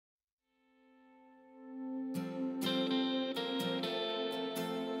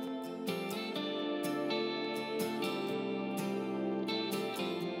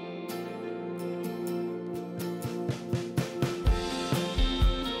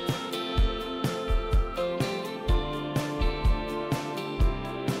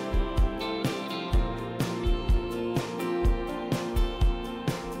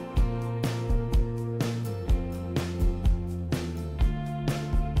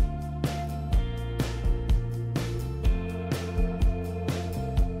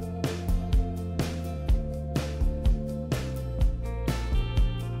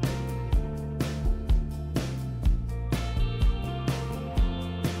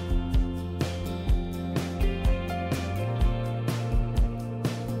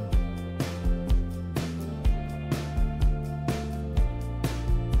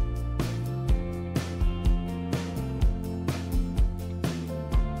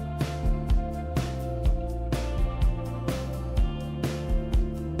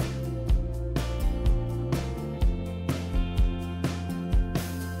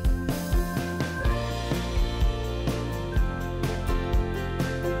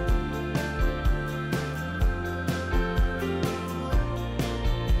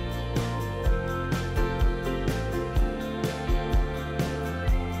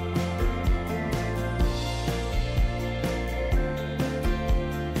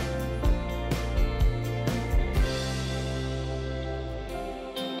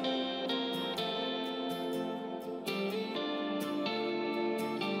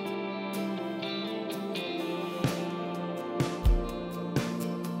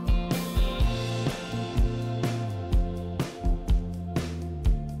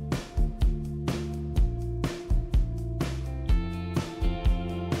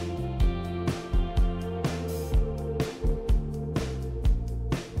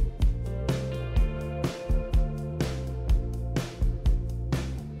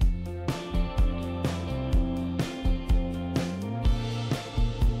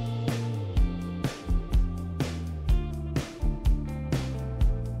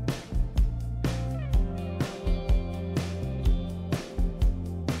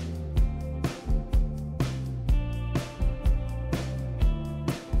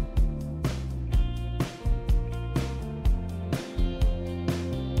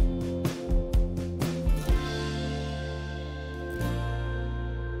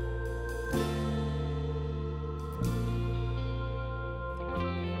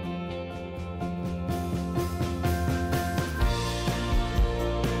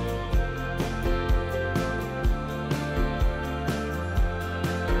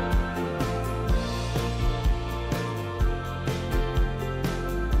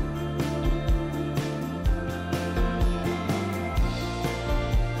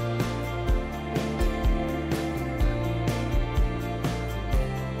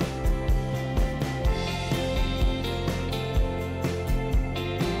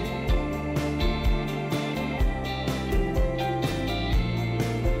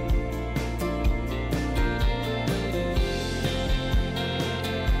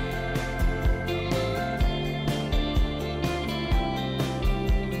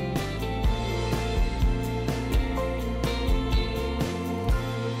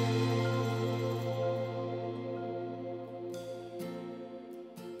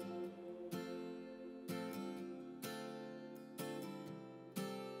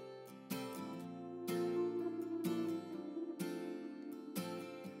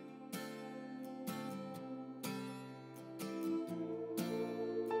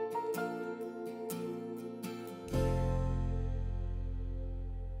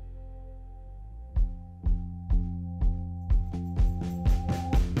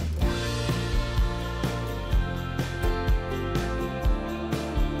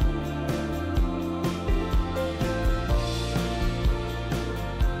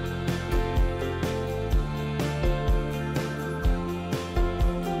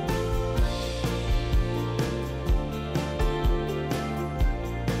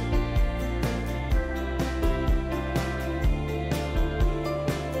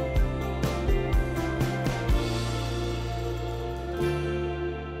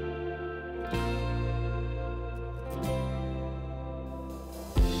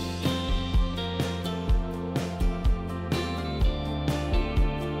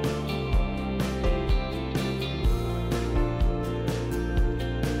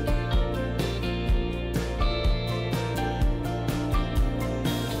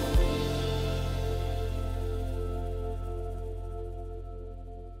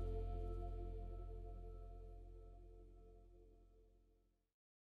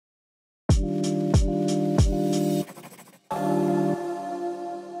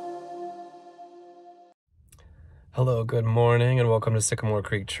Hello, good morning, and welcome to Sycamore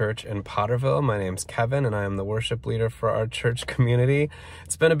Creek Church in Potterville. My name's Kevin, and I am the worship leader for our church community.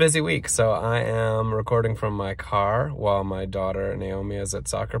 It's been a busy week, so I am recording from my car while my daughter Naomi is at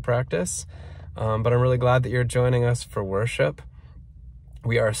soccer practice. But I'm really glad that you're joining us for worship.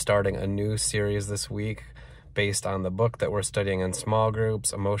 We are starting a new series this week based on the book that we're studying in small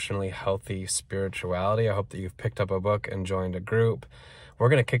groups, Emotionally Healthy Spirituality. I hope that you've picked up a book and joined a group. We're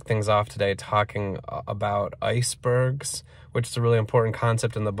going to kick things off today talking about icebergs, which is a really important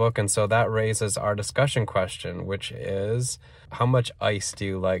concept in the book. And so that raises our discussion question, which is, how much ice do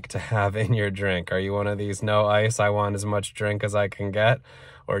you like to have in your drink? Are you one of these, no ice, I want as much drink as I can get?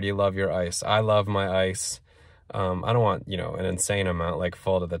 Or do you love your ice? I love my ice. I don't want, an insane amount, like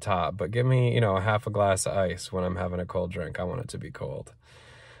full to the top, but give me, a half a glass of ice when I'm having a cold drink. I want it to be cold.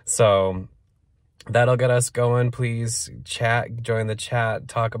 So that'll get us going. Please join the chat,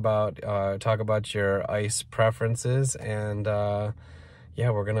 talk about your ice preferences, and we're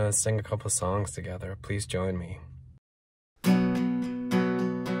gonna sing a couple songs together. Please join me.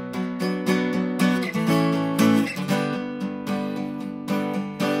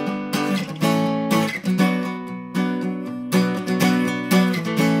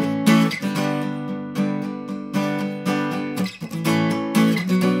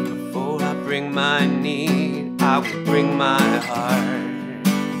 My need, I will bring my heart.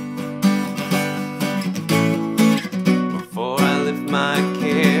 Before I lift my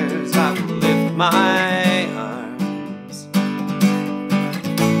cares, I will lift my arms.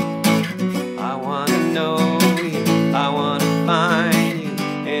 I want to know you, I want to find you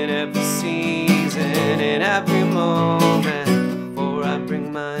in every season, in every moment. Before I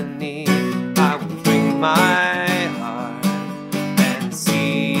bring my need, I will bring my heart and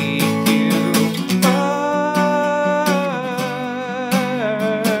see.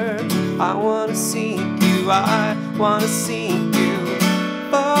 I wanna seek you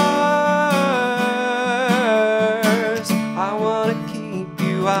first. I wanna keep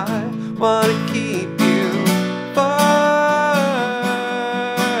you, I wanna keep you first.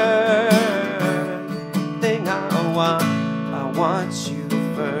 Thing I want you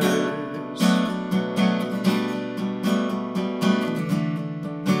first.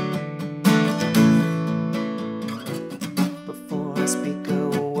 Before I speak a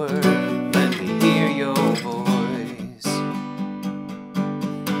word, let me hear your voice.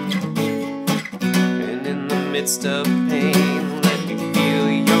 And in the midst of pain, let me feel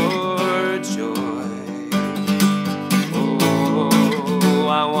your joy. Oh,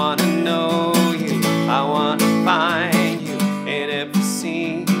 I want to know you, I want to find you in every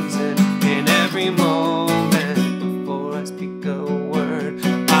season, in every moment. Before I speak a word,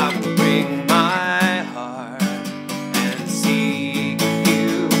 I will bring my heart and seek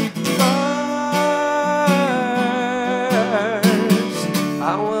you first.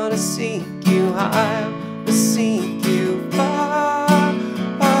 I want to seek you, I will seek you first.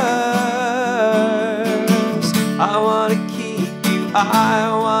 I want to keep you, I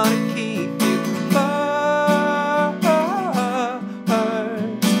want to keep you first.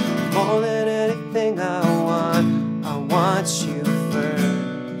 More than anything I want you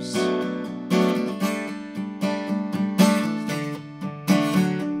first.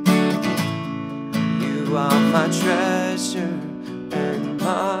 You are my treasure and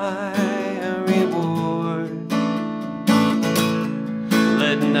my reward.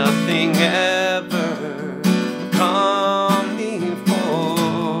 Let nothing ever come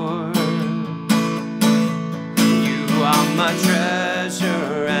before. You are my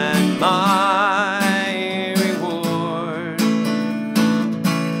treasure and my reward.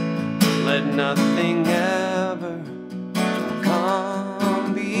 Let nothing ever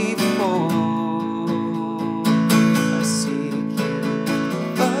come before. I seek you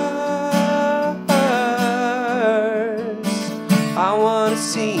first. I want to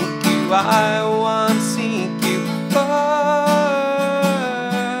seek you, I want to seek you first.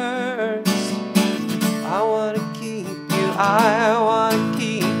 I want to keep you, I want to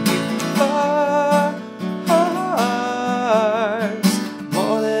keep you first.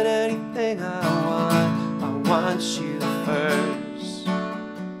 More than anything I want you first.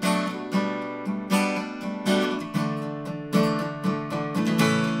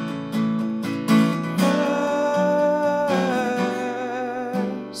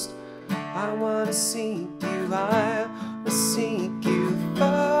 First, I want to seek you, I will seek you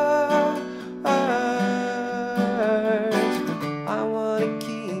first. I want to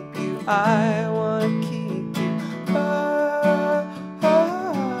keep you, I want to keep you first.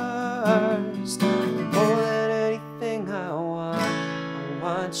 More than anything I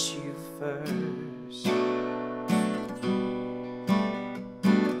want you first.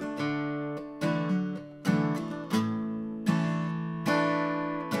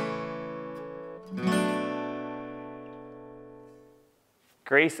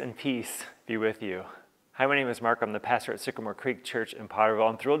 Grace and peace be with you. Hi, my name is Mark. I'm the pastor at Sycamore Creek Church in Potterville.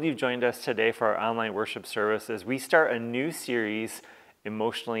 I'm thrilled you've joined us today for our online worship service as we start a new series,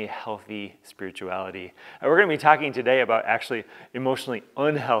 Emotionally Healthy Spirituality. We're going to be talking today about actually emotionally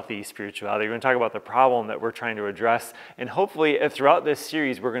unhealthy spirituality. We're going to talk about the problem that we're trying to address, and hopefully throughout this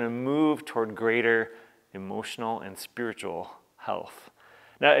series we're going to move toward greater emotional and spiritual health.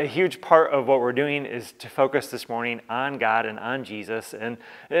 Now, a huge part of what we're doing is to focus this morning on God and on Jesus. And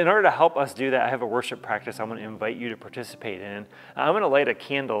in order to help us do that, I have a worship practice I'm going to invite you to participate in. I'm going to light a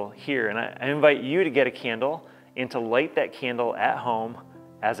candle here, and I invite you to get a candle and to light that candle at home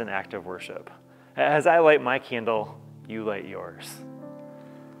as an act of worship. As I light my candle, you light yours.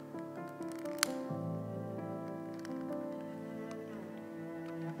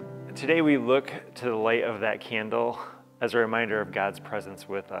 Today we look to the light of that candle as a reminder of God's presence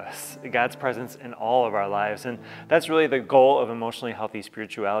with us, God's presence in all of our lives. And that's really the goal of emotionally healthy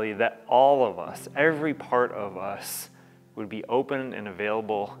spirituality, that all of us, every part of us, would be open and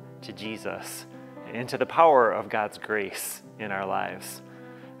available to Jesus and to the power of God's grace in our lives.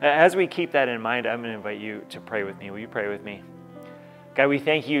 As we keep that in mind, I'm going to invite you to pray with me. Will you pray with me? God, we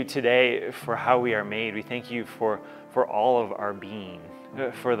thank you today for how we are made. We thank you for all of our being,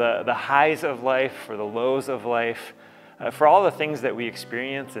 for the highs of life, for the lows of life, for all the things that we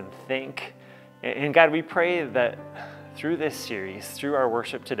experience and think. And God, we pray that through this series, through our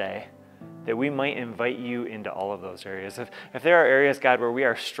worship today, that we might invite you into all of those areas. If there are areas, God, where we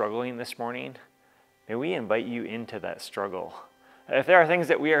are struggling this morning, may we invite you into that struggle. If there are things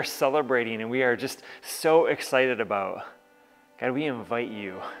that we are celebrating and we are just so excited about, God, we invite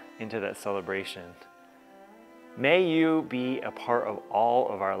you into that celebration. May you be a part of all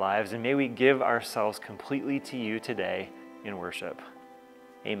of our lives, and may we give ourselves completely to you today in worship.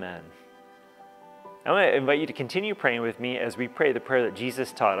 Amen. I want to invite you to continue praying with me as we pray the prayer that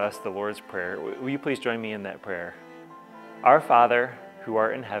Jesus taught us, the Lord's Prayer. Will you please join me in that prayer? Our Father, who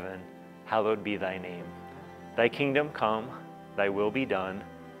art in heaven, hallowed be thy name. Thy kingdom come, thy will be done,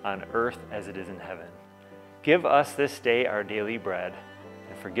 on earth as it is in heaven. Give us this day our daily bread,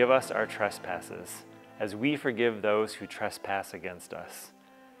 and forgive us our trespasses, as we forgive those who trespass against us.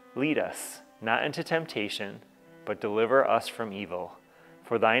 Lead us not into temptation, but deliver us from evil.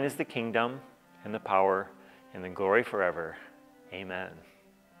 For thine is the kingdom, and the power, and the glory forever. Amen.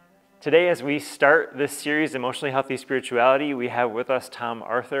 Today, as we start this series, Emotionally Healthy Spirituality, we have with us Tom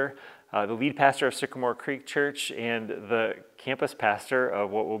Arthur, the lead pastor of Sycamore Creek Church and the campus pastor of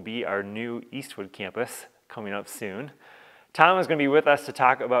what will be our new Eastwood campus coming up soon. Tom is going to be with us to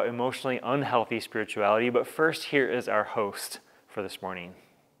talk about emotionally unhealthy spirituality, but first, here is our host for this morning.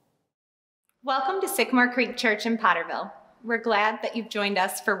 Welcome to Sycamore Creek Church in Potterville. We're glad that you've joined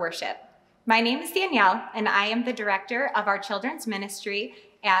us for worship. My name is Danielle, and I am the director of our children's ministry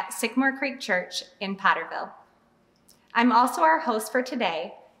at Sycamore Creek Church in Potterville. I'm also our host for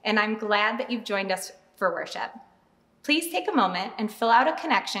today, and I'm glad that you've joined us for worship. Please take a moment and fill out a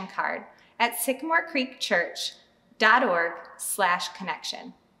connection card at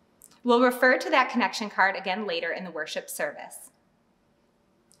sycamorecreekchurch.org/connection. We'll refer to that connection card again later in the worship service.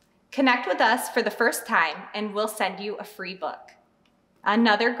 Connect with us for the first time and we'll send you a free book.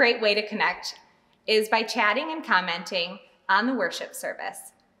 Another great way to connect is by chatting and commenting on the worship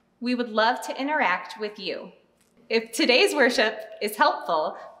service. We would love to interact with you. If today's worship is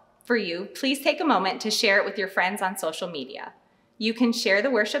helpful for you, please take a moment to share it with your friends on social media. You can share the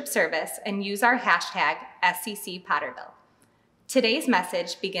worship service and use our hashtag #SCCPotterville. Today's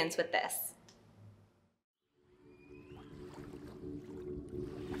message begins with this.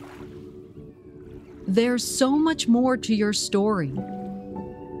 There's so much more to your story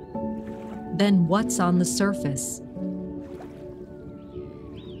than what's on the surface.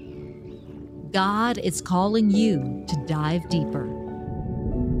 God is calling you to dive deeper,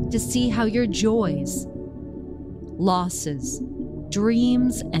 to see how your joys, losses,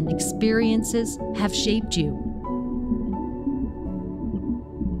 dreams, and experiences have shaped you.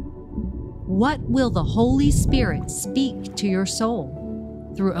 What will the Holy Spirit speak to your soul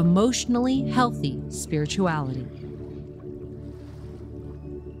through emotionally healthy spirituality?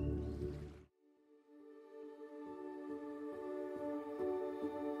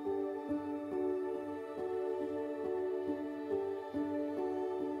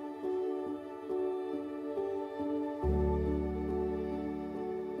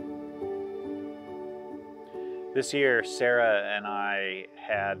 This year, Sarah and I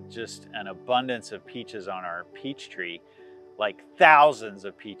had just an abundance of peaches on our peach tree, like thousands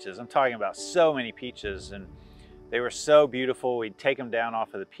of peaches. I'm talking about so many peaches, and they were so beautiful. We'd take them down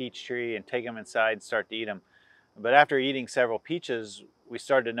off of the peach tree and take them inside and start to eat them. But after eating several peaches, we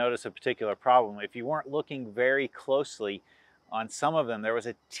started to notice a particular problem. If you weren't looking very closely on some of them, there was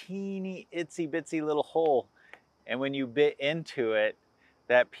a teeny itsy bitsy little hole. And when you bit into it,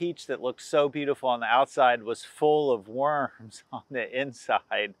 that peach that looked so beautiful on the outside was full of worms on the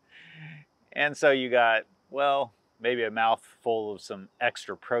inside. And so you got, well, maybe a mouthful of some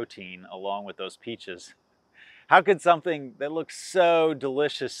extra protein along with those peaches. How could something that looks so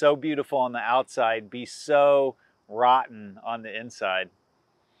delicious, so beautiful on the outside be so rotten on the inside?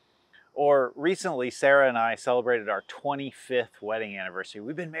 Or recently, Sarah and I celebrated our 25th wedding anniversary.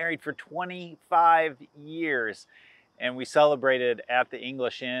 We've been married for 25 years, and we celebrated at the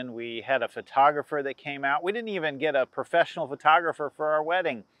English Inn. We had a photographer that came out. We didn't even get a professional photographer for our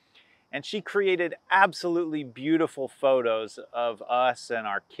wedding. And she created absolutely beautiful photos of us and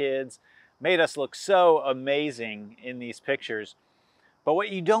our kids, made us look so amazing in these pictures. But what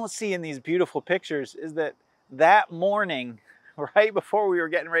you don't see in these beautiful pictures is that that morning, right before we were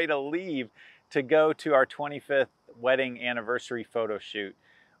getting ready to leave to go to our 25th wedding anniversary photo shoot,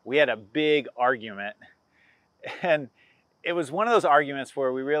 we had a big argument. And it was one of those arguments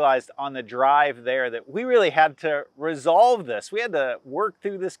where we realized on the drive there that we really had to resolve this. We had to work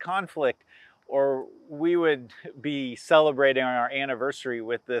through this conflict, or we would be celebrating our anniversary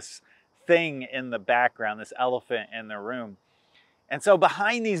with this thing in the background, this elephant in the room. And so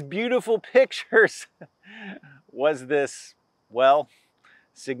behind these beautiful pictures was this, well,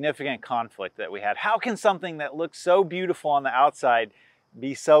 significant conflict that we had. How can something that looks so beautiful on the outside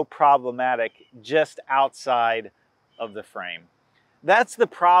be so problematic just outside of the frame? That's the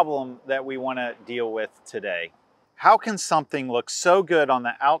problem that we want to deal with today. How can something look so good on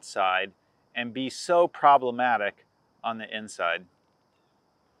the outside and be so problematic on the inside?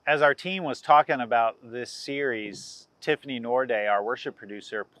 As our team was talking about this series, Tiffany Norday, our worship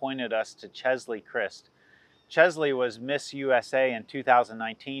producer, pointed us to Chesley Christ. Chesley was Miss USA in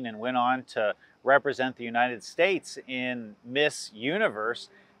 2019 and went on to represent the United States in Miss Universe,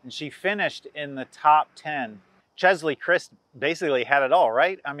 and she finished in the top 10. Chesley Christ basically had it all,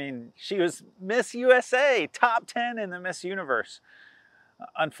 right? I mean, she was Miss USA, top 10 in the Miss Universe.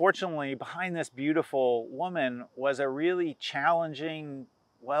 Unfortunately, behind this beautiful woman was a really challenging,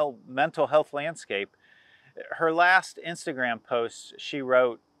 well, mental health landscape. Her last Instagram post, she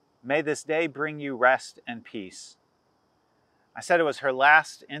wrote, "May this day bring you rest and peace." I said it was her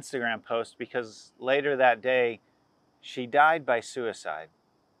last Instagram post because later that day, she died by suicide.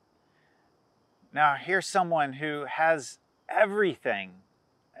 Now, here's someone who has everything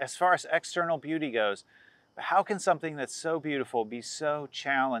as far as external beauty goes, but how can something that's so beautiful be so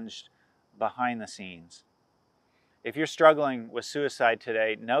challenged behind the scenes? If you're struggling with suicide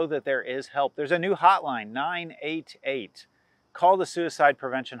today, know that there is help. There's a new hotline, 988. Call the suicide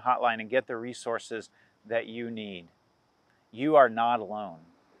prevention hotline and get the resources that you need. You are not alone.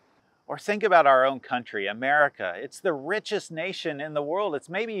 Or think about our own country, America. It's the richest nation in the world. It's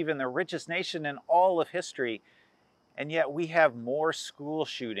maybe even the richest nation in all of history. And yet we have more school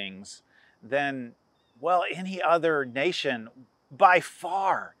shootings than, well, any other nation by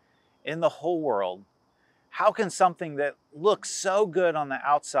far in the whole world. How can something that looks so good on the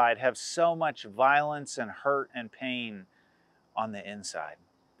outside have so much violence and hurt and pain on the inside?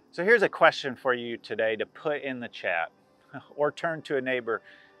 So here's a question for you today to put in the chat or turn to a neighbor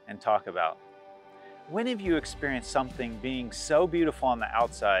and talk about. When have you experienced something being so beautiful on the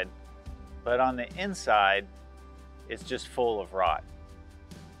outside, but on the inside, it's just full of rot?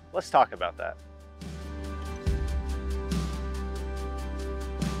 Let's talk about that.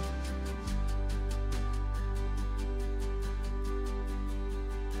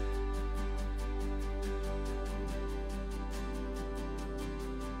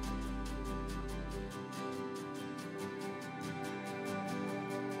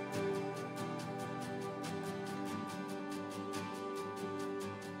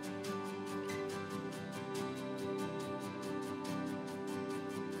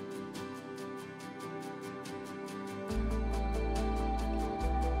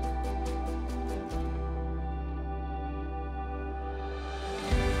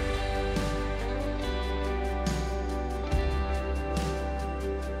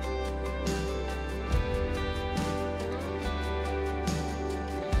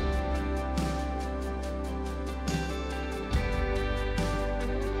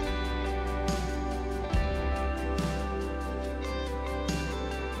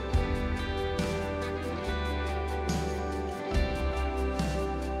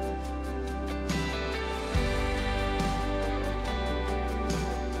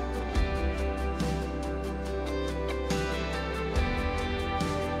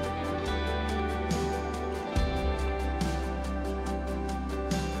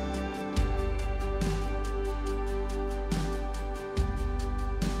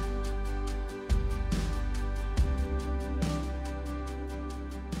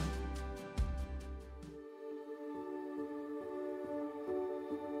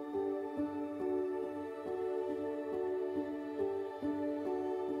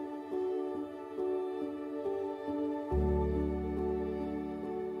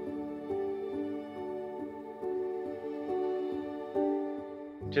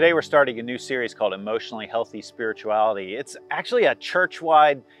 Today we're starting a new series called Emotionally Healthy Spirituality. It's actually a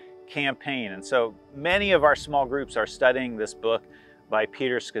church-wide campaign, and so many of our small groups are studying this book by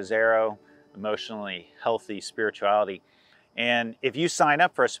Peter Scazzaro, Emotionally Healthy Spirituality. And if you sign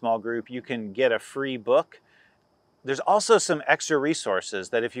up for a small group, you can get a free book. There's also some extra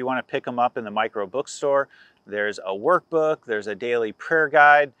resources that if you want to pick them up in the micro bookstore, there's a workbook, there's a daily prayer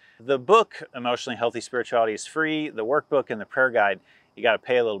guide. The book, Emotionally Healthy Spirituality, is free. The workbook and the prayer guide, you got to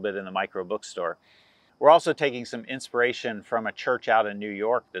pay a little bit in the micro bookstore. We're also taking some inspiration from a church out in New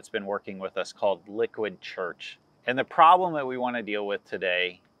York that's been working with us called Liquid Church. And the problem that we want to deal with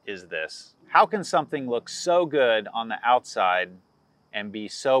today is this. How can something look so good on the outside and be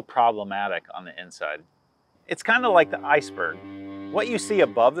so problematic on the inside? It's kind of like the iceberg. What you see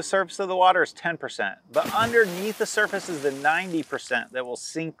above the surface of the water is 10%, but underneath the surface is the 90% that will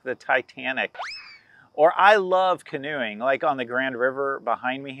sink the Titanic. Or I love canoeing, like on the Grand River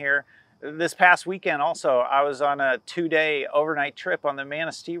behind me here. This past weekend also, I was on a 2-day overnight trip on the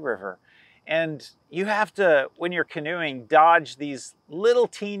Manistee River. And you have to, when you're canoeing, dodge these little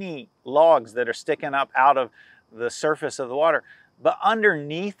teeny logs that are sticking up out of the surface of the water. But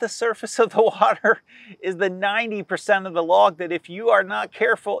underneath the surface of the water is the 90% of the log that if you are not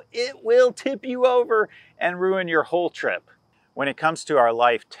careful, it will tip you over and ruin your whole trip. When it comes to our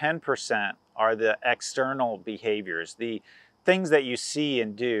life, 10% are the external behaviors, the things that you see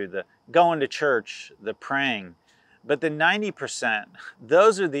and do, the going to church, the praying. But the 90%,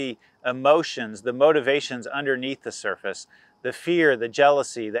 those are the emotions, the motivations underneath the surface, the fear, the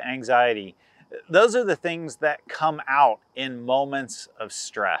jealousy, the anxiety. Those are the things that come out in moments of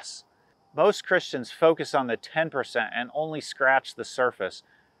stress. Most Christians focus on the 10% and only scratch the surface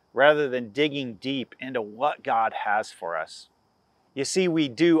rather than digging deep into what God has for us. You see, we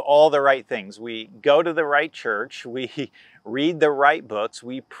do all the right things. We go to the right church, we read the right books,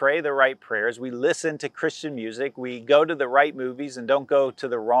 we pray the right prayers, we listen to Christian music, we go to the right movies and don't go to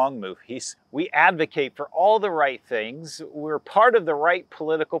the wrong movies. We advocate for all the right things. We're part of the right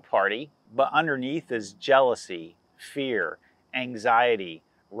political party, but underneath is jealousy, fear, anxiety,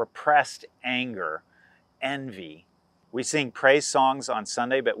 repressed anger, envy. We sing praise songs on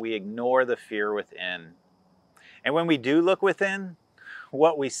Sunday, but we ignore the fear within. And when we do look within,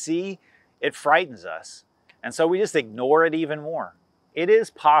 what we see, it frightens us. And so we just ignore it even more. It is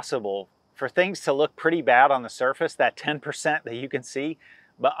possible for things to look pretty bad on the surface, that 10% that you can see,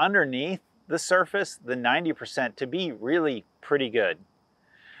 but underneath the surface, the 90% to be really pretty good.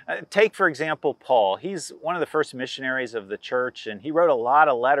 Take, for example, Paul. He's one of the first missionaries of the church, and he wrote a lot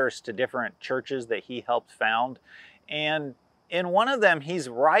of letters to different churches that he helped found. And in one of them, he's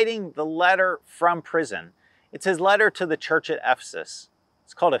writing the letter from prison. It's his letter to the church at Ephesus.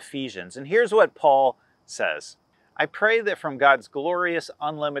 It's called Ephesians. And here's what Paul says. I pray that from God's glorious,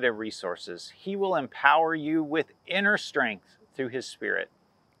 unlimited resources, He will empower you with inner strength through His Spirit.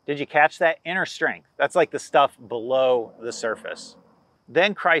 Did you catch that? Inner strength. That's like the stuff below the surface.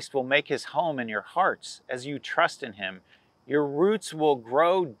 Then Christ will make His home in your hearts as you trust in Him. Your roots will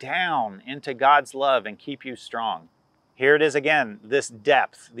grow down into God's love and keep you strong. Here it is again, this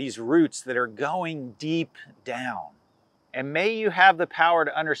depth, these roots that are going deep down. And may you have the power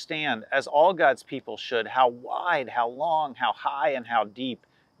to understand, as all God's people should, how wide, how long, how high, and how deep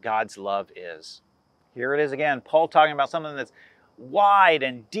God's love is. Here it is again, Paul talking about something that's wide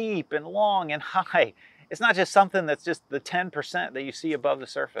and deep and long and high. It's not just something that's just the 10% that you see above the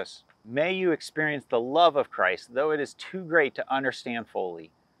surface. May you experience the love of Christ, though it is too great to understand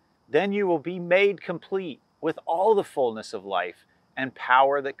fully. Then you will be made complete with all the fullness of life and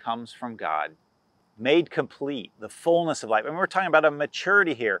power that comes from God. Made complete, the fullness of life. And we're talking about a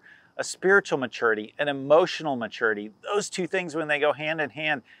maturity here, a spiritual maturity, an emotional maturity. Those two things, when they go hand in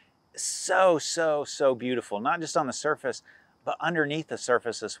hand, so beautiful. Not just on the surface, but underneath the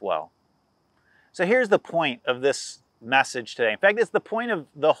surface as well. So here's the point of this message today. In fact, it's the point of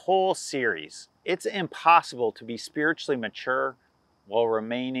the whole series. It's impossible to be spiritually mature while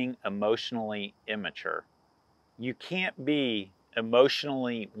remaining emotionally immature. You can't be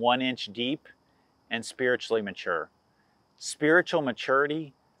emotionally 1 inch deep and spiritually mature. Spiritual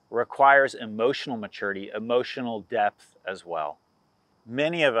maturity requires emotional maturity, emotional depth as well.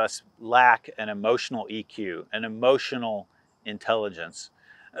 Many of us lack an emotional EQ, an emotional intelligence.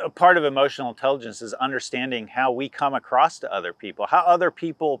 A part of emotional intelligence is understanding how we come across to other people, how other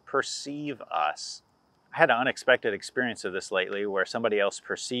people perceive us. I had an unexpected experience of this lately where somebody else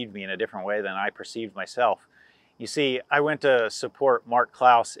perceived me in a different way than I perceived myself. You see, I went to support Mark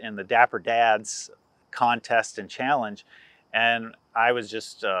Klaus in the Dapper Dads contest and challenge, and I was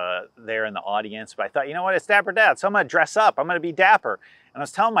just there in the audience, but I thought, you know what, it's Dapper Dad, so I'm going to dress up. I'm going to be dapper. And I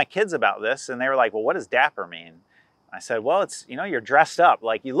was telling my kids about this, and they were like, well, what does dapper mean? I said, well, it's, you know, you're dressed up,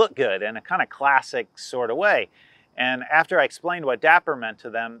 like you look good in a kind of classic sort of way. And after I explained what dapper meant to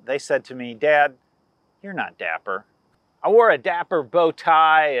them, they said to me, Dad, you're not dapper. I wore a dapper bow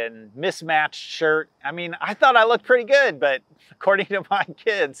tie and mismatched shirt. I mean, I thought I looked pretty good, but according to my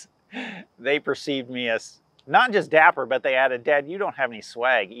kids, they perceived me as not just dapper, but they added, Dad, you don't have any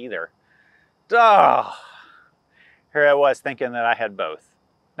swag either. Oh, here I was thinking that I had both.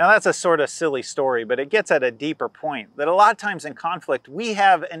 Now that's a sort of silly story, but it gets at a deeper point that a lot of times in conflict, we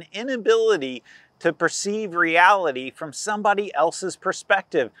have an inability to perceive reality from somebody else's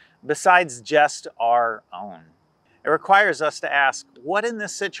perspective besides just our own. It requires us to ask, what in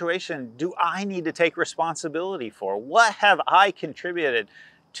this situation do I need to take responsibility for? What have I contributed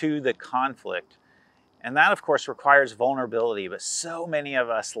to the conflict? And that, of course, requires vulnerability, but so many of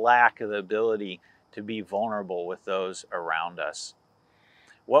us lack the ability to be vulnerable with those around us.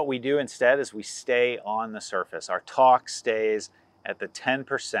 What we do instead is we stay on the surface. Our talk stays at the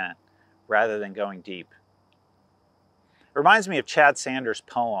 10% rather than going deep. It reminds me of Chad Sanders'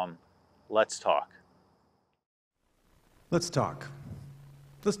 poem, Let's Talk. Let's talk.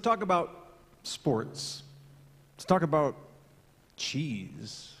 Let's talk about sports. Let's talk about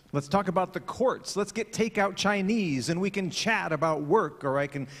cheese. Let's talk about the courts. Let's get takeout Chinese and we can chat about work, or I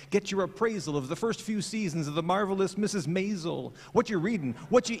can get your appraisal of the first few seasons of The Marvelous Mrs. Maisel. What you reading?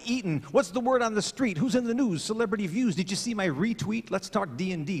 What you eating? What's the word on the street? Who's in the news? Celebrity views. Did you see my retweet? Let's talk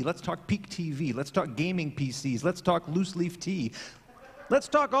D&D. Let's talk Peak TV. Let's talk gaming PCs. Let's talk loose leaf tea. Let's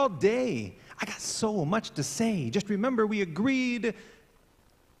talk all day. I got so much to say. Just remember we agreed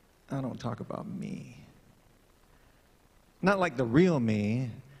I don't talk about me. Not like the real me.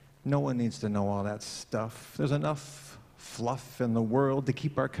 No one needs to know all that stuff. There's enough fluff in the world to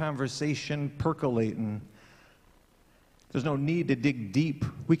keep our conversation percolating. There's no need to dig deep.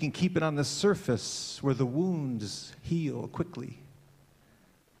 We can keep it on the surface where the wounds heal quickly.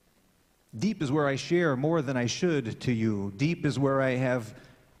 Deep is where I share more than I should to you. Deep is where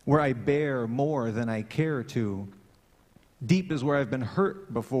I bear more than I care to. Deep is where I've been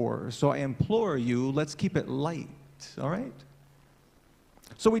hurt before. So I implore you, let's keep it light, all right?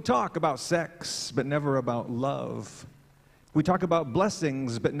 So we talk about sex, but never about love. We talk about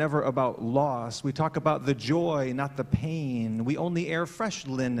blessings, but never about loss. We talk about the joy, not the pain. We only air fresh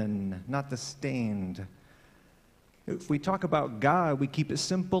linen, not the stained. If we talk about God, we keep it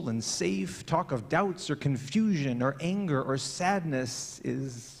simple and safe. Talk of doubts or confusion or anger or sadness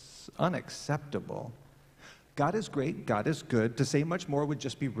is unacceptable. God is great, God is good. To say much more would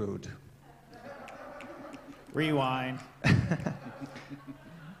just be rude. Rewind.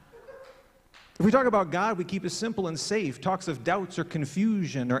 If we talk about God, we keep it simple and safe. Talks of doubts or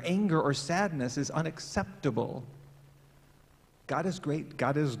confusion or anger or sadness is unacceptable. God is great,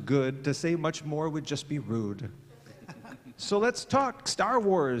 God is good. To say much more would just be rude. So let's talk Star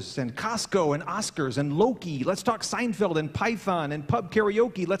Wars and Costco and Oscars and Loki. Let's talk Seinfeld and Python and pub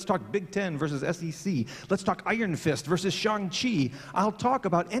karaoke. Let's talk Big Ten versus SEC. Let's talk Iron Fist versus Shang-Chi. I'll talk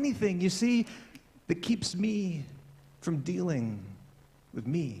about anything, you see, that keeps me from dealing with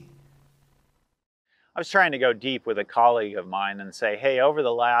me. I was trying to go deep with a colleague of mine and say, hey, over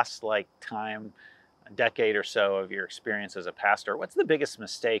the last a decade or so of your experience as a pastor, what's the biggest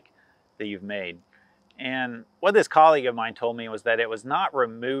mistake that you've made? And what this colleague of mine told me was that it was not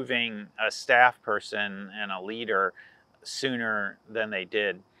removing a staff person and a leader sooner than they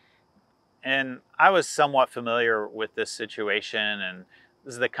did. And I was somewhat familiar with this situation, and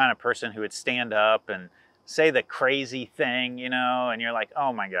this is the kind of person who would stand up and say the crazy thing, you know, and you're like,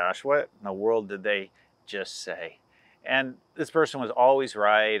 oh my gosh, what in the world did they just say? And this person was always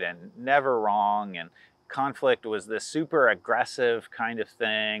right and never wrong, and conflict was this super aggressive kind of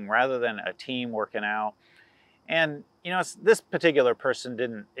thing rather than a team working out. And you know, this particular person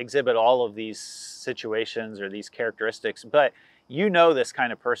didn't exhibit all of these situations or these characteristics, but you know this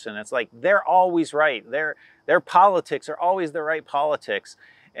kind of person. It's like they're always right. Their politics are always the right politics.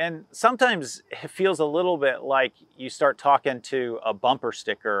 And sometimes it feels a little bit like you start talking to a bumper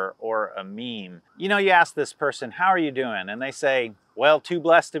sticker or a meme. You know, you ask this person, how are you doing? And they say, well, too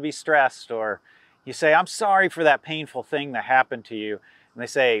blessed to be stressed. Or you say, I'm sorry for that painful thing that happened to you. And they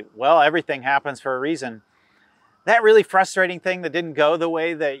say, well, everything happens for a reason. That really frustrating thing that didn't go the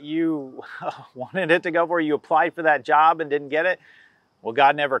way that you wanted it to go, where you applied for that job and didn't get it. Well,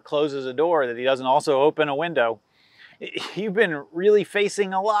 God never closes a door that he doesn't also open a window. You've been really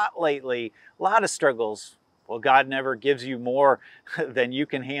facing a lot lately, a lot of struggles. Well, God never gives you more than you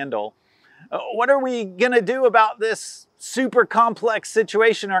can handle. What are we going to do about this super complex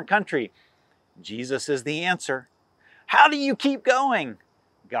situation in our country. Jesus is the answer. How do you keep going?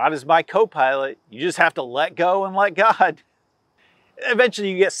 God is my co-pilot. You just have to let go and let God.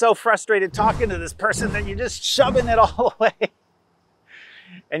 Eventually you get so frustrated talking to this person that you're just shoving it all away.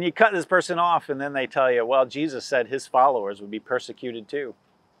 And you cut this person off, and then they tell you, well, Jesus said his followers would be persecuted too.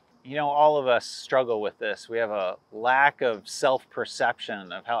 You know, all of us struggle with this. We have a lack of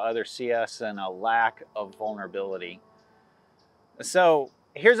self-perception of how others see us and a lack of vulnerability. So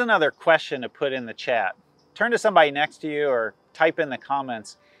here's another question to put in the chat. Turn to somebody next to you or type in the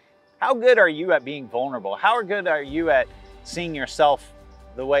comments. How good are you at being vulnerable? How good are you at seeing yourself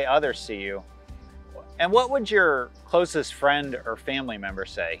the way others see you? And what would your closest friend or family member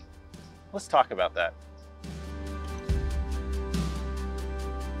say? Let's talk about that.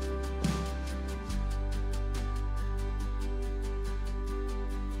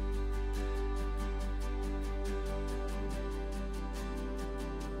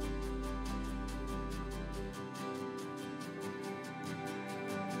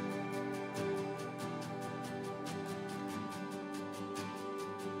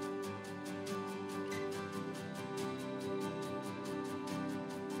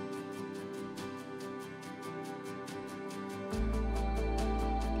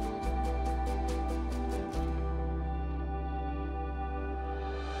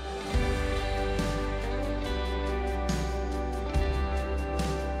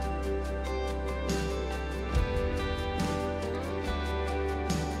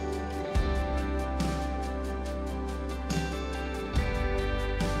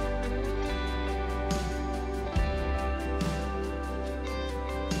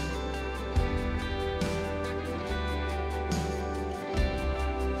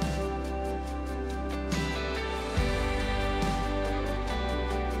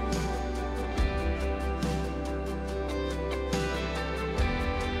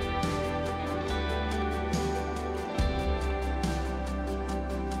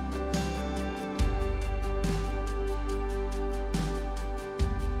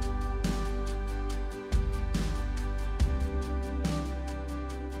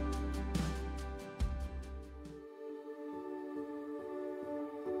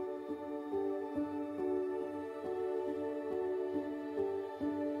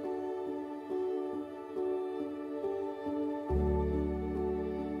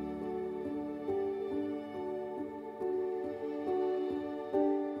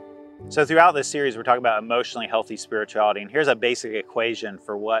 So throughout this series, we're talking about emotionally healthy spirituality, and here's a basic equation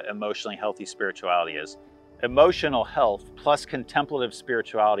for what emotionally healthy spirituality is. Emotional health plus contemplative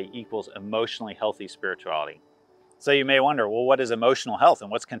spirituality equals emotionally healthy spirituality. So you may wonder, well, what is emotional health and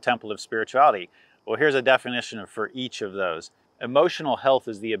what's contemplative spirituality? Well, here's a definition for each of those. Emotional health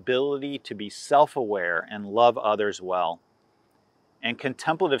is the ability to be self-aware and love others well. And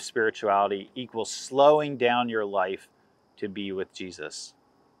contemplative spirituality equals slowing down your life to be with Jesus.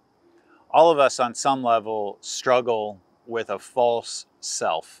 All of us on some level struggle with a false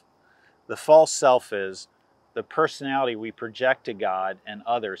self. The false self is the personality we project to God and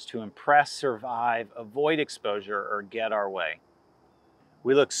others to impress, survive, avoid exposure, or get our way.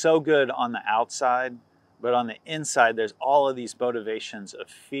 We look so good on the outside, but on the inside there's all of these motivations of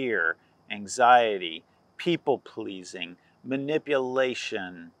fear, anxiety, people-pleasing,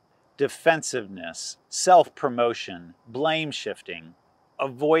 manipulation, defensiveness, self-promotion, blame-shifting,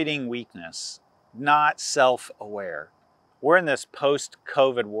 avoiding weakness, not self-aware. We're in this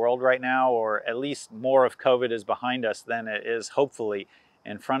post-COVID world right now, or at least more of COVID is behind us than it is hopefully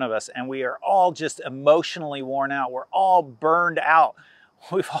in front of us, and we are all just emotionally worn out. We're all burned out.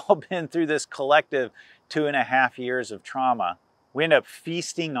 We've all been through this collective 2.5 years of trauma. We end up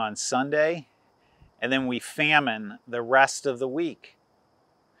feasting on Sunday, and then we famine the rest of the week.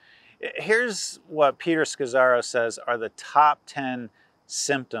 Here's what Peter Scazzaro says are the top 10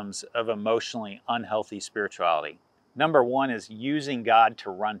 symptoms of emotionally unhealthy spirituality. Number 1 is using God to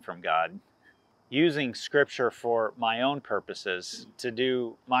run from God. Using scripture for my own purposes, to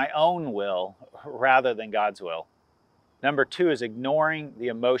do my own will rather than God's will. Number 2 is ignoring the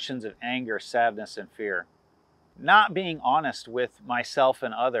emotions of anger, sadness, and fear. Not being honest with myself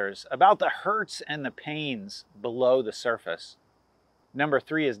and others about the hurts and the pains below the surface. Number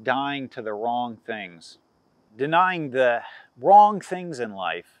 3 is dying to the wrong things. Denying the wrong things in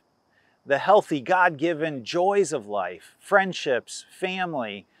life, the healthy, God-given joys of life, friendships,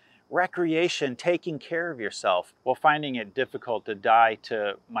 family, recreation, taking care of yourself, while finding it difficult to die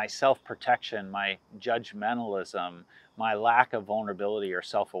to my self-protection, my judgmentalism, my lack of vulnerability or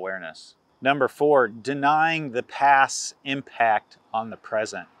self-awareness. Number 4, denying the past's impact on the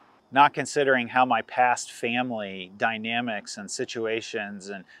present. not considering how my past family dynamics and situations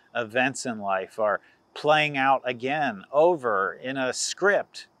and events in life are playing out again over in a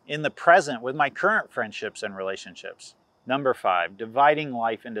script in the present with my current friendships and relationships. Number 5, dividing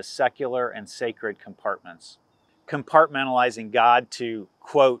life into secular and sacred compartments. Compartmentalizing God to,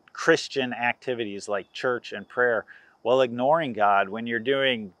 quote, Christian activities like church and prayer, while ignoring God when you're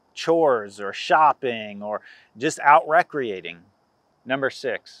doing chores or shopping or just out recreating. Number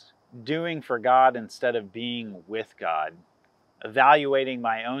 6, doing for God instead of being with God. Evaluating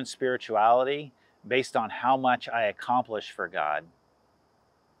my own spirituality based on how much I accomplish for God.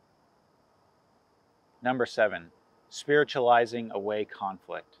 Number 7, spiritualizing away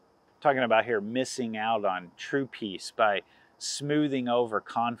conflict. I'm talking about here missing out on true peace by smoothing over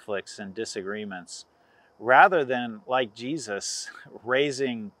conflicts and disagreements, rather than, like Jesus,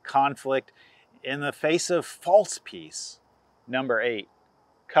 raising conflict in the face of false peace. Number 8,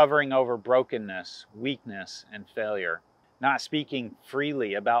 covering over brokenness, weakness, and failure. Not speaking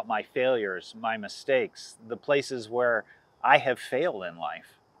freely about my failures, my mistakes, the places where I have failed in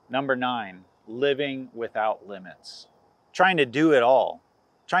life. Number 9, living without limits. Trying to do it all.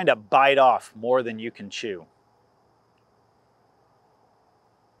 Trying to bite off more than you can chew.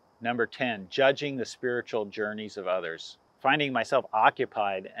 Number 10, judging the spiritual journeys of others. Finding myself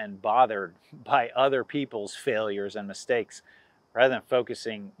occupied and bothered by other people's failures and mistakes, rather than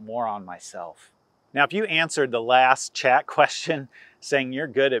focusing more on myself. Now, if you answered the last chat question saying you're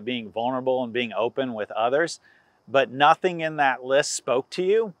good at being vulnerable and being open with others, but nothing in that list spoke to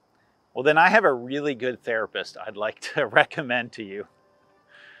you, well, then I have a really good therapist I'd like to recommend to you.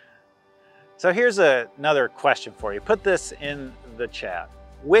 So here's another question for you. Put this in the chat.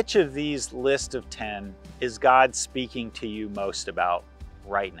 Which of these list of 10 is God speaking to you most about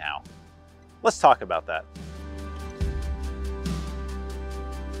right now? Let's talk about that.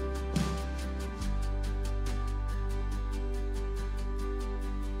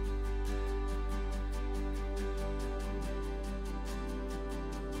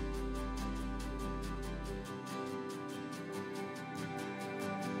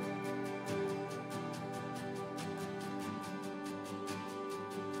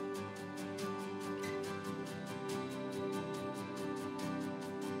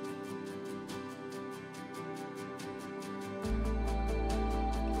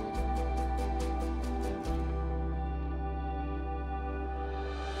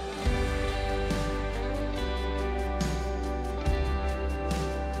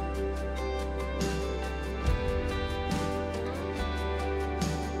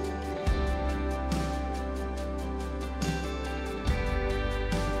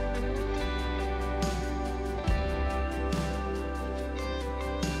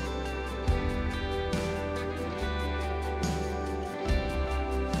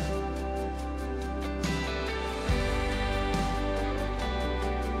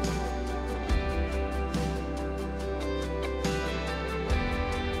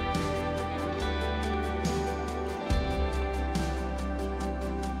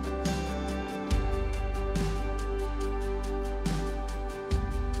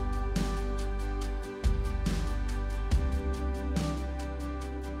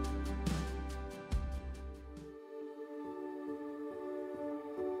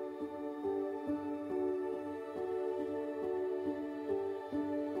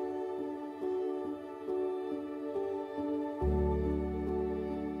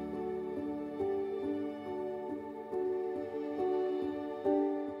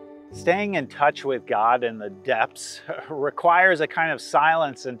 Staying in touch with God in the depths requires a kind of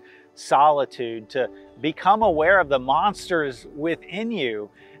silence and solitude to become aware of the monsters within you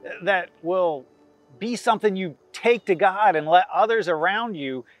that will be something you take to God and let others around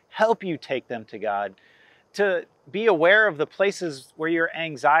you help you take them to God. To be aware of the places where your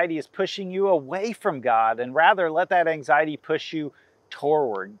anxiety is pushing you away from God and rather let that anxiety push you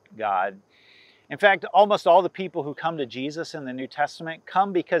toward God. In fact, almost all the people who come to Jesus in the New Testament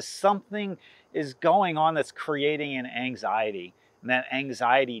come because something is going on that's creating an anxiety, and that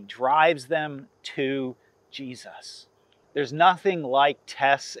anxiety drives them to Jesus. There's nothing like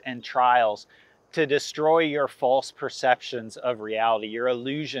tests and trials to destroy your false perceptions of reality, your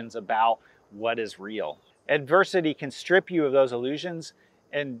illusions about what is real. Adversity can strip you of those illusions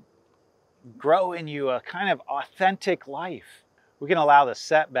and grow in you a kind of authentic life. We can allow the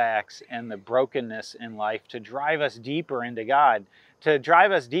setbacks and the brokenness in life to drive us deeper into God, to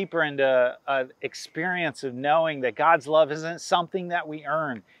drive us deeper into an experience of knowing that God's love isn't something that we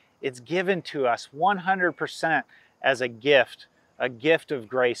earn. It's given to us 100% as a gift of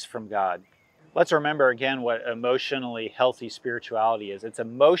grace from God. Let's remember again what emotionally healthy spirituality is. It's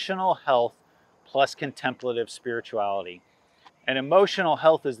emotional health plus contemplative spirituality. And emotional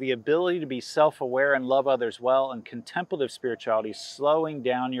health is the ability to be self-aware and love others well, and contemplative spirituality is slowing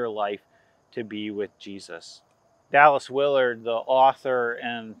down your life to be with Jesus. Dallas Willard, the author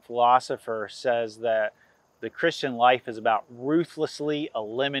and philosopher, says that the Christian life is about ruthlessly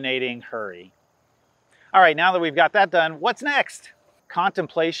eliminating hurry. All right, now that we've got that done, what's next?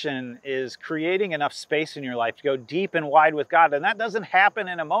 Contemplation is creating enough space in your life to go deep and wide with God, and that doesn't happen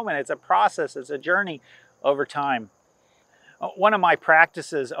in a moment. It's a process, it's a journey over time. One of my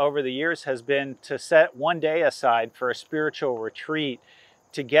practices over the years has been to set one day aside for a spiritual retreat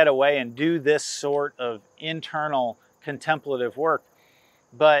to get away and do this sort of internal contemplative work.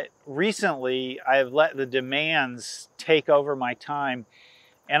 But recently, I've let the demands take over my time,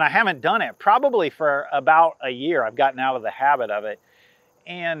 and I haven't done it probably for about a year. I've gotten out of the habit of it.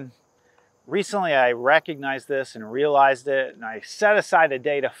 And recently I recognized this and realized it, and I set aside a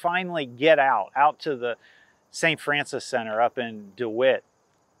day to finally get out to the St. Francis Center up in DeWitt.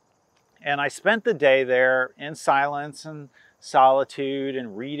 And I spent the day there in silence and solitude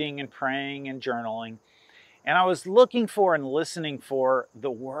and reading and praying and journaling. And I was looking for and listening for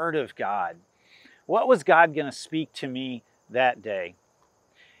the Word of God. What was God going to speak to me that day?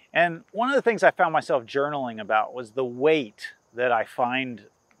 And one of the things I found myself journaling about was the weight that I find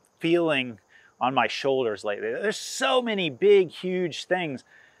feeling on my shoulders lately. There's so many big, huge things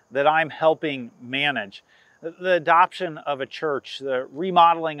that I'm helping manage. The adoption of a church, the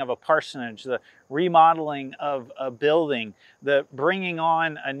remodeling of a parsonage, the remodeling of a building, the bringing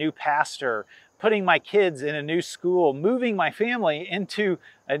on a new pastor, putting my kids in a new school, moving my family into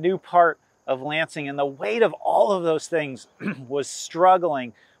a new part of Lansing. And the weight of all of those things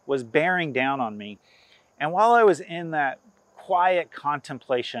was bearing down on me. And while I was in that quiet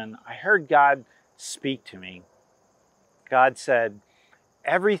contemplation, I heard God speak to me. God said,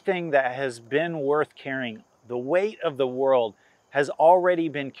 everything that has been worth carrying, the weight of the world, has already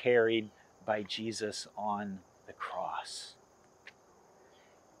been carried by Jesus on the cross.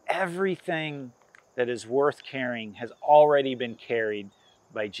 Everything that is worth carrying has already been carried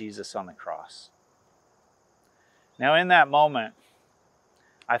by Jesus on the cross. Now, in that moment,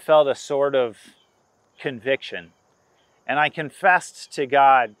 I felt a sort of conviction, and I confessed to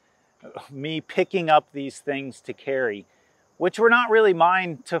God me picking up these things to carry, which were not really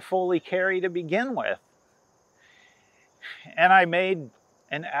mine to fully carry to begin with. And I made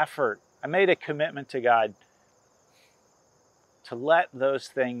an effort, I made a commitment to God to let those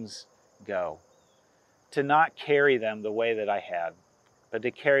things go, to not carry them the way that I had, but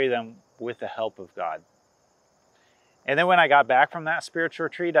to carry them with the help of God. And then when I got back from that spiritual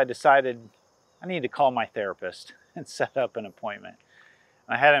retreat, I decided I need to call my therapist and set up an appointment.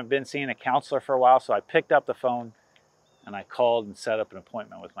 I hadn't been seeing a counselor for a while, so I picked up the phone and I called and set up an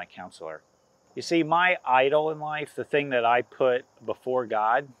appointment with my counselor. You see, my idol in life, the thing that I put before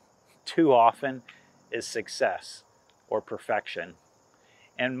God too often, is success or perfection.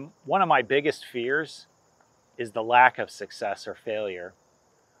 And one of my biggest fears is the lack of success or failure.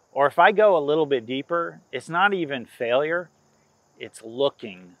 Or if I go a little bit deeper, it's not even failure, it's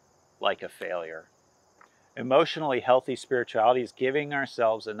looking like a failure. Emotionally healthy spirituality is giving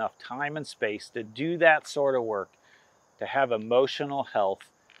ourselves enough time and space to do that sort of work, to have emotional health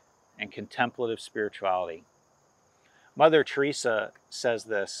and contemplative spirituality. Mother Teresa says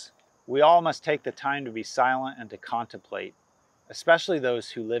this, we all must take the time to be silent and to contemplate, especially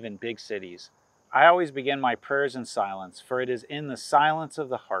those who live in big cities. I always begin my prayers in silence, for it is in the silence of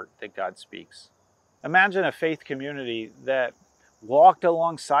the heart that God speaks. Imagine a faith community that walked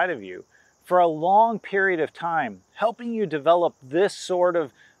alongside of you for a long period of time, helping you develop this sort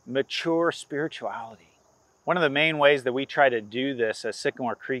of mature spirituality. One of the main ways that we try to do this at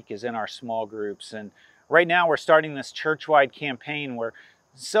Sycamore Creek is in our small groups. And right now we're starting this church-wide campaign where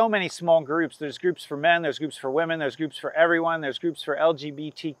so many small groups, there's groups for men, there's groups for women, there's groups for everyone, there's groups for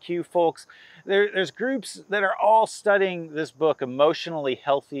LGBTQ folks. There's groups that are all studying this book, Emotionally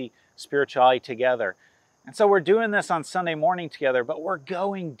Healthy Spirituality, together. And so we're doing this on Sunday morning together, but we're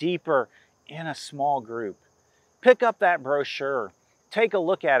going deeper in a small group. Pick up that brochure. Take a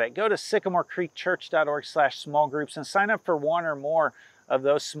look at it. Go to sycamore-creek-church.org/small groups and sign up for one or more of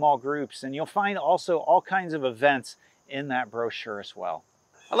those small groups. And you'll find also all kinds of events in that brochure as well.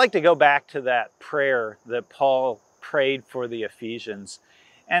 I'd like to go back to that prayer that Paul prayed for the Ephesians.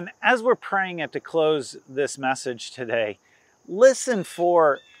 And as we're praying it to close this message today, listen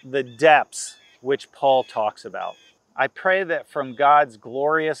for the depths which Paul talks about. I pray that from God's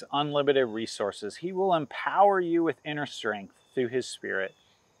glorious, unlimited resources, He will empower you with inner strength through His Spirit.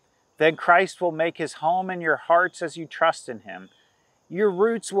 Then Christ will make his home in your hearts as you trust in him. Your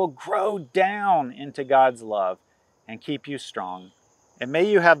roots will grow down into God's love and keep you strong. And may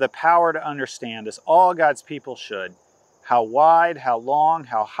you have the power to understand, as all God's people should, how wide, how long,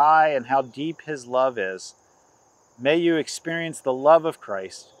 how high, and how deep his love is. May you experience the love of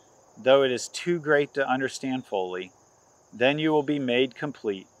Christ, though it is too great to understand fully. Then you will be made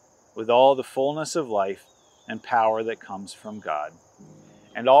complete with all the fullness of life and power that comes from God.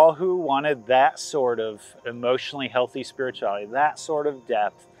 And all who wanted that sort of emotionally healthy spirituality, that sort of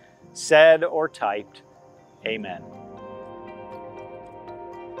depth, said or typed, Amen.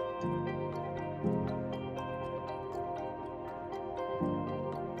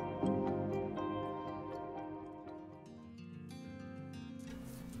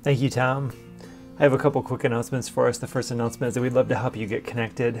 Thank you, Tom. I have a couple quick announcements for us. The first announcement is that we'd love to help you get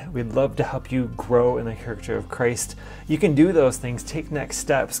connected. We'd love to help you grow in the character of Christ. You can do those things, take next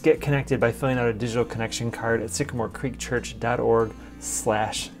steps, get connected by filling out a digital connection card at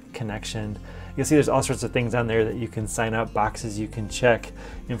sycamore-creek-church.org/connection. You'll see there's all sorts of things on there that you can sign up, boxes you can check,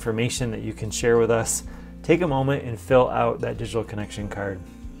 information that you can share with us. Take a moment and fill out that digital connection card.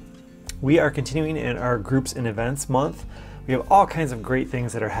 We are continuing in our Groups and Events month. We have all kinds of great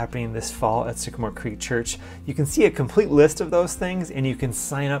things that are happening this fall at Sycamore Creek Church. You can see a complete list of those things, and you can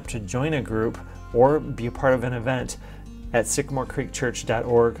sign up to join a group or be a part of an event at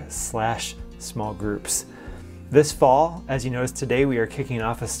sycamore-creek-church.org/small groups. This fall, as you noticed today, we are kicking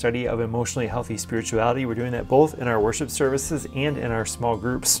off a study of emotionally healthy spirituality. We're doing that both in our worship services and in our small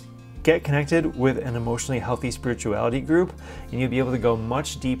groups. Get connected with an emotionally healthy spirituality group, and you'll be able to go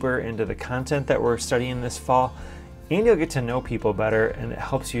much deeper into the content that we're studying this fall. And you'll get to know people better, and it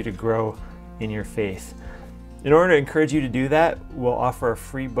helps you to grow in your faith. In order to encourage you to do that, we'll offer a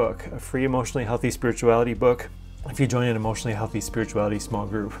free book, a free emotionally healthy spirituality book, if you join an emotionally healthy spirituality small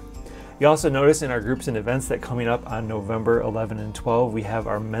group. You also notice in our groups and events that coming up on November 11 and 12, we have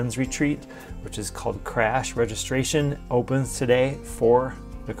our men's retreat, which is called Crash. Registration opens today for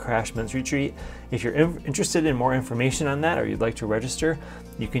the Crash Men's Retreat. If you're interested in more information on that, or you'd like to register,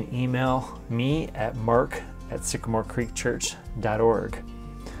 you can email me at mark@sycamore-creek-church.org.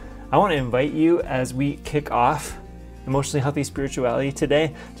 I want to invite you, as we kick off Emotionally Healthy Spirituality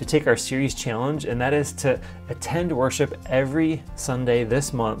today, to take our series challenge, and that is to attend worship every Sunday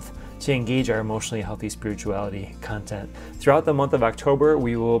this month to engage our emotionally healthy spirituality content. Throughout the month of October,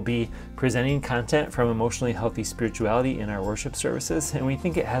 we will be presenting content from emotionally healthy spirituality in our worship services, and we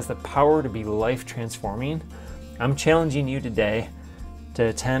think it has the power to be life transforming. I'm challenging you today to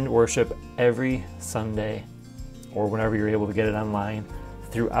attend worship every Sunday, or whenever you're able to get it online,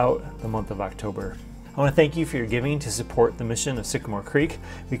 throughout the month of October. I want to thank you for your giving to support the mission of Sycamore Creek.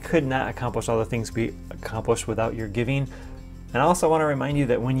 We could not accomplish all the things we accomplished without your giving. And I also want to remind you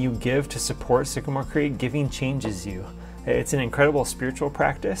that when you give to support Sycamore Creek, giving changes you. It's an incredible spiritual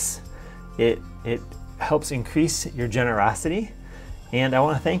practice. It helps increase your generosity. And I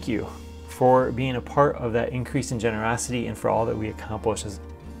want to thank you for being a part of that increase in generosity and for all that we accomplish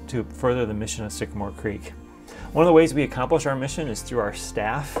to further the mission of Sycamore Creek. One of the ways we accomplish our mission is through our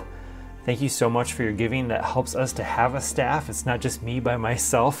staff. Thank you so much for your giving. That helps us to have a staff. It's not just me by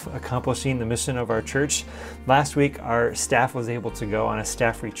myself accomplishing the mission of our church. Last week, our staff was able to go on a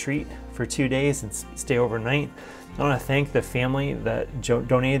staff retreat for 2 days and stay overnight. I want to thank the family that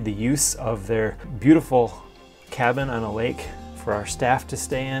donated the use of their beautiful cabin on a lake for our staff to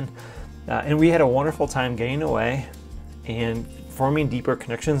stay in. And we had a wonderful time getting away and forming deeper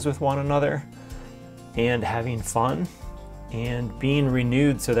connections with one another and having fun and being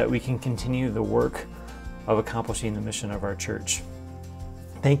renewed so that we can continue the work of accomplishing the mission of our church.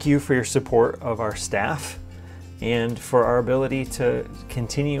 Thank you for your support of our staff and for our ability to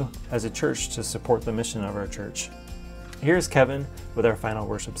continue as a church to support the mission of our church. Here's Kevin with our final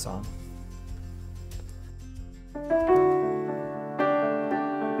worship song.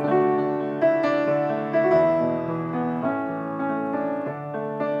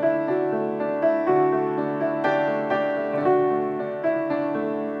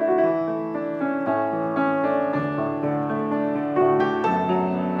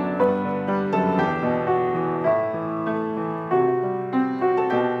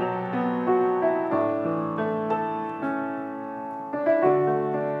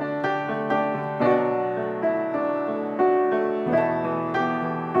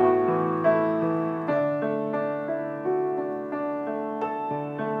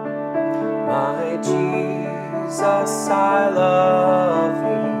 My Jesus, I love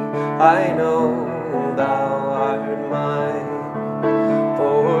thee. I know thou art mine.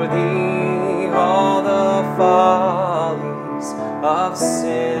 For thee all the follies of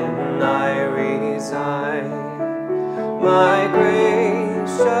sin my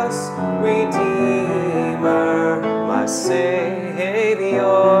gracious Redeemer, my Savior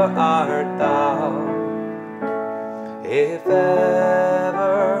art thou. If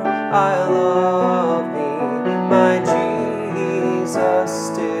ever I love thee, my Jesus,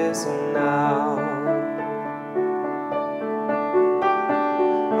 'tis now.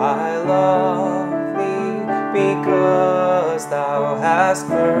 I love thee because thou hast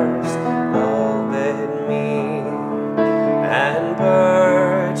first loved me and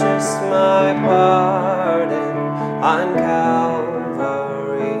purchased my pardon on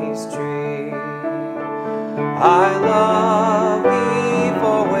Calvary's tree. I love thee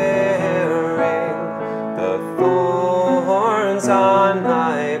for wearing the thorns on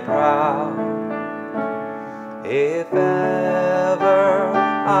thy brow. If ever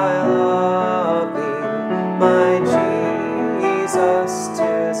I love thee, my Jesus,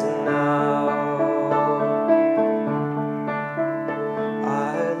 'tis now. I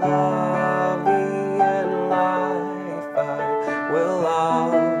love thee in life, I will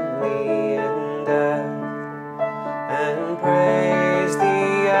love thee in death, and praise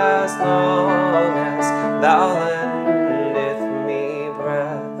thee as long as thou lendeth me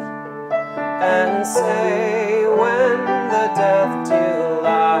breath, and say when the death dew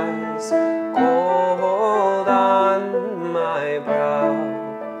lies cold on my brow,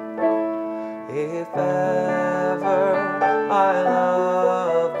 if ever I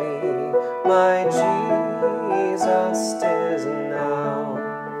love thee, my Jesus, 'tis now.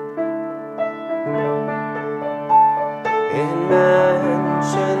 In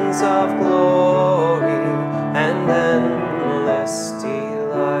mansions of glory and endless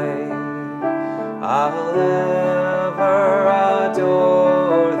delight, I'll ever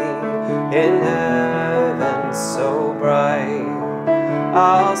adore thee in heaven so bright.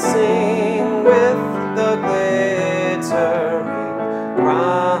 I'll sing with the glittering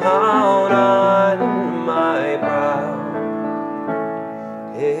crown on my brow.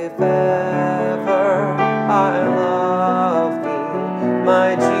 If ever I love thee, my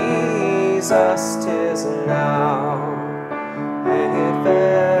Jesus, 'tis now. If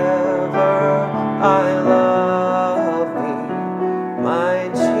ever I love thee, my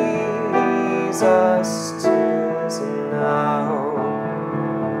Jesus, 'tis now.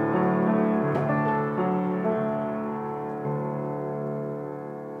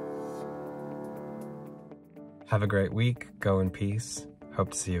 Have a great week. Go in peace.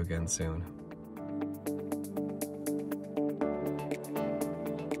 Hope to see you again soon.